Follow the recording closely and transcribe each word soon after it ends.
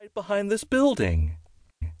right behind this building.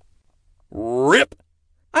 Rip!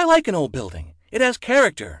 I like an old building. It has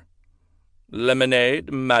character.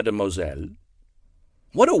 Lemonade, mademoiselle.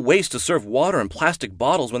 What a waste to serve water in plastic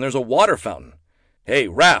bottles when there's a water fountain. Hey,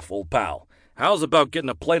 Raph, old pal, how's about getting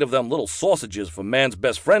a plate of them little sausages for man's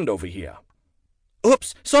best friend over here?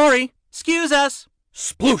 Oops, sorry. Excuse us.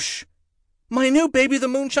 Sploosh! My new Baby the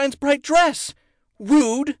Moonshine's bright dress.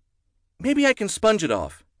 Rude. Maybe I can sponge it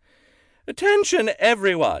off. Attention,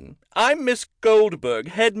 everyone. I'm Miss Goldberg,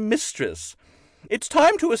 head mistress. It's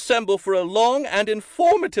time to assemble for a long and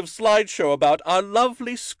informative slideshow about our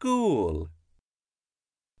lovely school.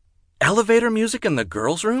 Elevator music in the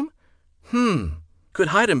girls' room? Could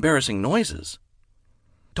hide embarrassing noises.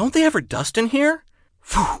 Don't they ever dust in here?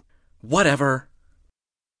 Phew, whatever.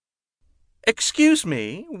 Excuse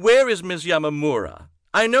me, where is Miss Yamamura?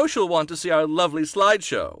 I know she'll want to see our lovely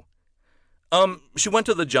slideshow. She went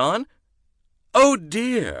to the John? Oh,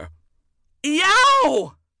 dear.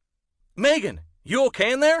 Yow! Megan, you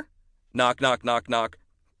okay in there? Knock, knock, knock, knock.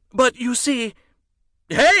 But you see...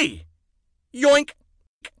 Hey! Yoink!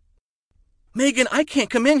 Megan, I can't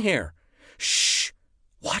come in here. Shh!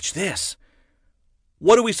 Watch this.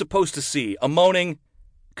 What are we supposed to see? A moaning,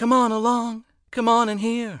 "Come on along, come on in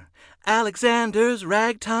here, Alexander's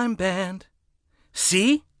Ragtime Band."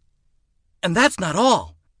 See? And that's not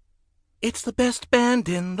all. It's the best band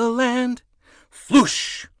in the land.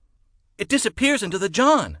 Floosh! It disappears into the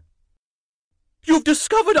John. You've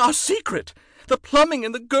discovered our secret. The plumbing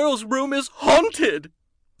in the girls' room is haunted.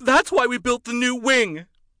 That's why we built the new wing.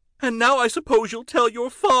 And now I suppose you'll tell your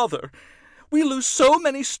father. We lose so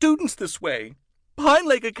many students this way. Pine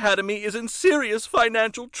Lake Academy is in serious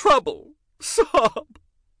financial trouble. Sob.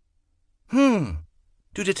 Do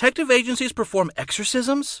detective agencies perform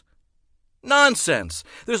exorcisms? Nonsense.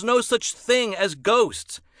 There's no such thing as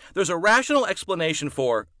ghosts. There's a rational explanation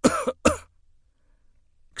for...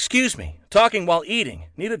 Excuse me, talking while eating.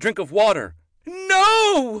 Need a drink of water.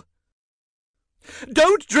 No!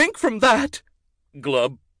 Don't drink from that!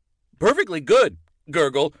 Glub. Perfectly good.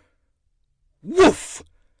 Gurgle. Woof!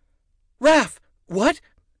 Raph, what?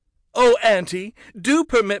 Oh, Auntie, do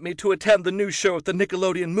permit me to attend the new show at the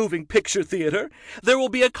Nickelodeon Moving Picture Theater. There will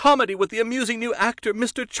be a comedy with the amusing new actor,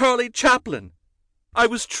 Mr. Charlie Chaplin. I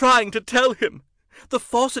was trying to tell him. The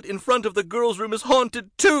faucet in front of the girls' room is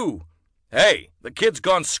haunted, too. Hey, the kid's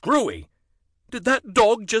gone screwy. Did that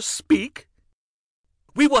dog just speak?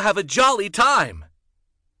 We will have a jolly time.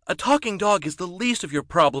 A talking dog is the least of your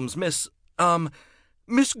problems, Miss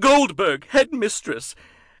Goldberg, headmistress.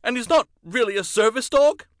 And he's not really a service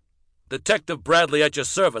dog? Detective Bradley at your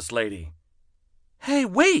service, lady. Hey,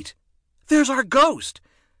 wait! There's our ghost.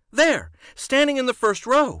 There, standing in the first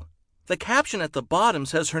row. The caption at the bottom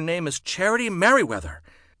says her name is Charity Merriweather.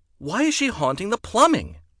 Why is she haunting the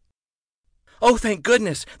plumbing? Oh, thank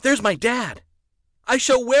goodness, there's my dad. I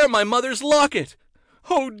shall wear my mother's locket.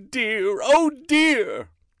 Oh, dear, oh, dear.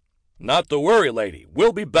 Not to worry, lady.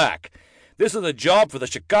 We'll be back. This is a job for the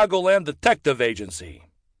Chicagoland Detective Agency.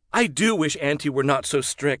 I do wish Auntie were not so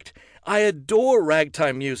strict. I adore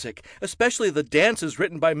ragtime music, especially the dances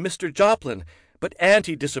written by Mr. Joplin, but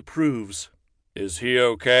Auntie disapproves. Is he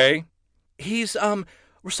okay? He's,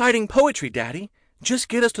 reciting poetry, Daddy. Just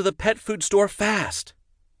get us to the pet food store fast.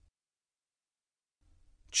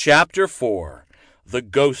 Chapter 4. The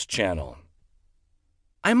Ghost Channel.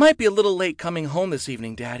 I might be a little late coming home this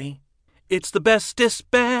evening, Daddy. It's the bestest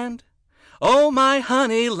band. Oh, my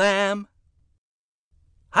honey lamb.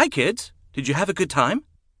 Hi, kids. Did you have a good time?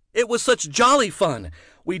 It was such jolly fun.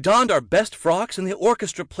 We donned our best frocks and the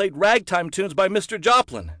orchestra played ragtime tunes by Mr.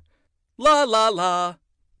 Joplin. La, la, la.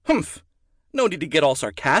 Humph. No need to get all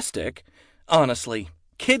sarcastic. Honestly,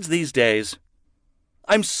 kids these days.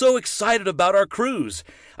 I'm so excited about our cruise.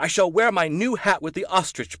 I shall wear my new hat with the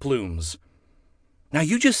ostrich plumes. Now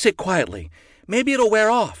you just sit quietly. Maybe it'll wear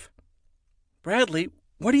off. Bradley,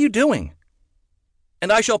 what are you doing?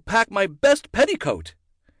 And I shall pack my best petticoat.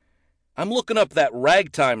 I'm looking up that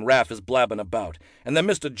ragtime Raph is blabbing about, and then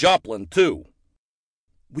Mr. Joplin, too.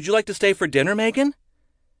 Would you like to stay for dinner, Megan?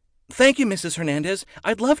 Thank you, Mrs. Hernandez.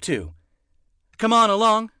 I'd love to. Come on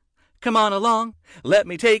along. Come on along. Let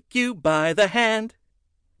me take you by the hand.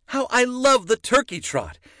 How I love the turkey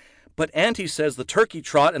trot. But Auntie says the turkey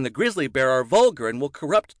trot and the grizzly bear are vulgar and will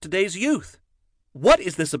corrupt today's youth. What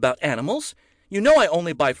is this about animals? You know I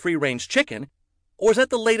only buy free-range chicken. Or is that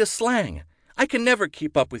the latest slang? I can never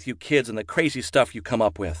keep up with you kids and the crazy stuff you come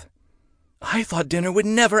up with. I thought dinner would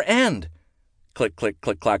never end. Click, click,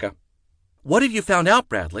 click, clacka. What have you found out,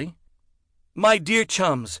 Bradley? My dear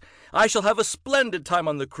chums, I shall have a splendid time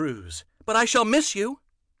on the cruise, but I shall miss you.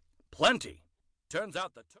 Plenty. Turns out the